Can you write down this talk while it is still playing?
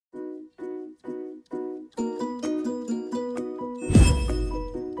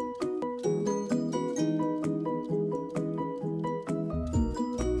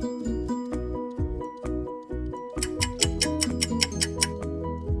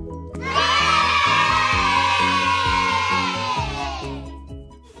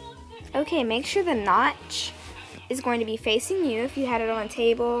Okay, make sure the notch is going to be facing you. If you had it on a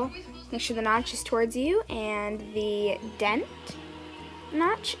table, make sure the notch is towards you, and the dent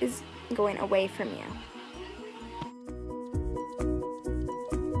notch is going away from you.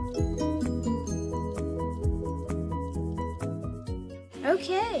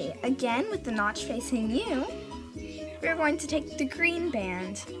 Okay, again with the notch facing you, we're going to take the green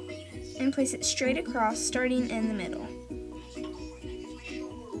band and place it straight across, starting in the middle.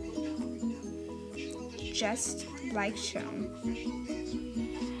 Just like shown.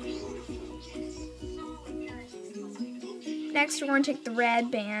 Next, we're going to take the red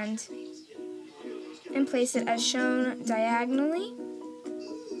band and place it as shown diagonally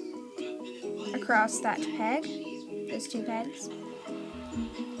across that peg, those two pegs.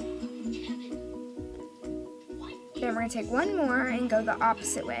 Then we're going to take one more and go the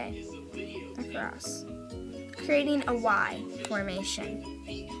opposite way across, creating a Y formation.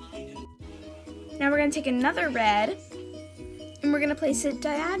 Now we're going to take another red and we're going to place it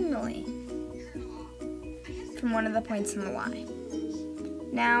diagonally from one of the points on the Y.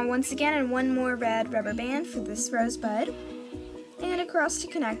 Now once again, and one more red rubber band for this rosebud, and across to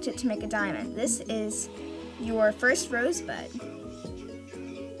connect it to make a diamond. This is your first rosebud.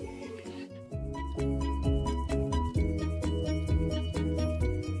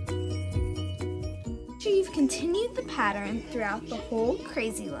 After you've continued the pattern throughout the whole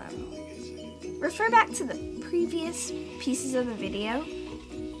crazy loom, refer back to the previous pieces of the video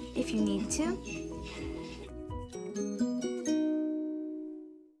if you need to.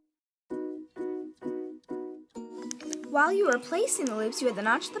 While you are placing the loops, you had the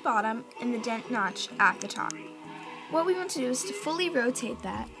notch at the bottom and the dent notch at the top. What we want to do is to fully rotate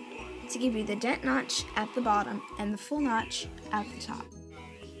that to give you the dent notch at the bottom and the full notch at the top.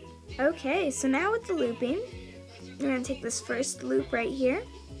 Okay, so now with the looping, we're going to take this first loop right here,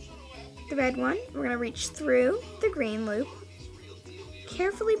 the red one. We're going to reach through the green loop,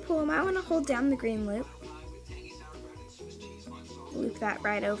 carefully pull them out and hold down the green loop, loop that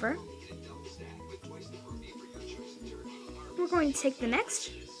right over. We're going to take the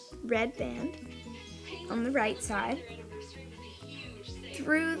next red band on the right side,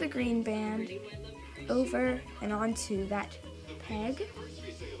 through the green band, over and onto that peg.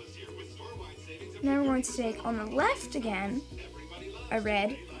 Now we're going to take on the left again a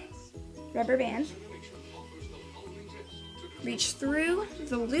red rubber band, reach through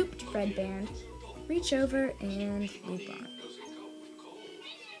the looped red band, reach over and loop on.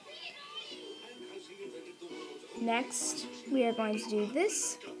 Next, we are going to do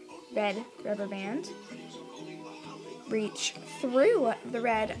this red rubber band, reach through the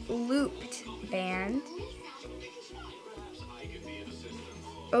red looped band,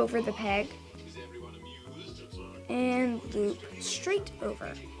 over the peg, and loop straight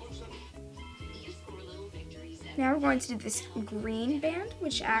over. Now we're going to do this green band,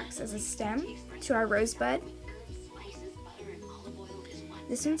 which acts as a stem to our rosebud.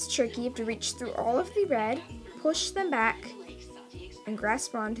 This one's tricky. You have to reach through all of the red, push them back, and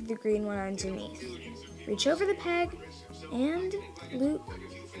grasp onto the green one underneath. Reach over the peg and loop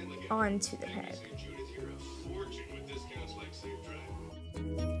onto the peg.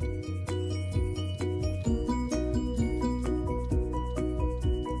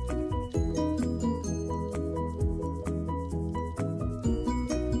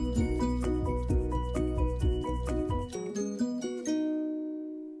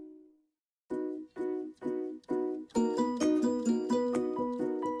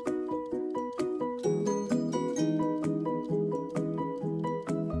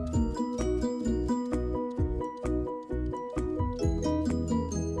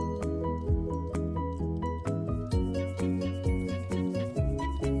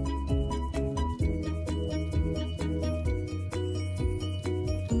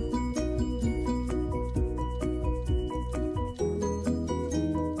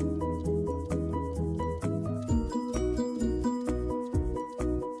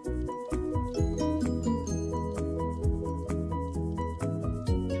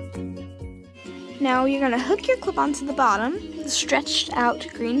 Now you're going to hook your clip onto the bottom, the stretched out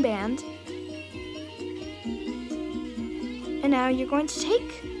green band. And now you're going to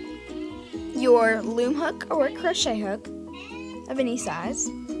take your loom hook or crochet hook of any size,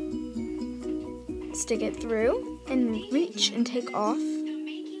 stick it through, and reach and take off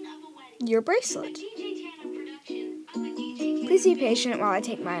your bracelet. Please be patient while I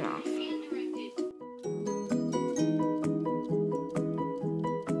take mine off.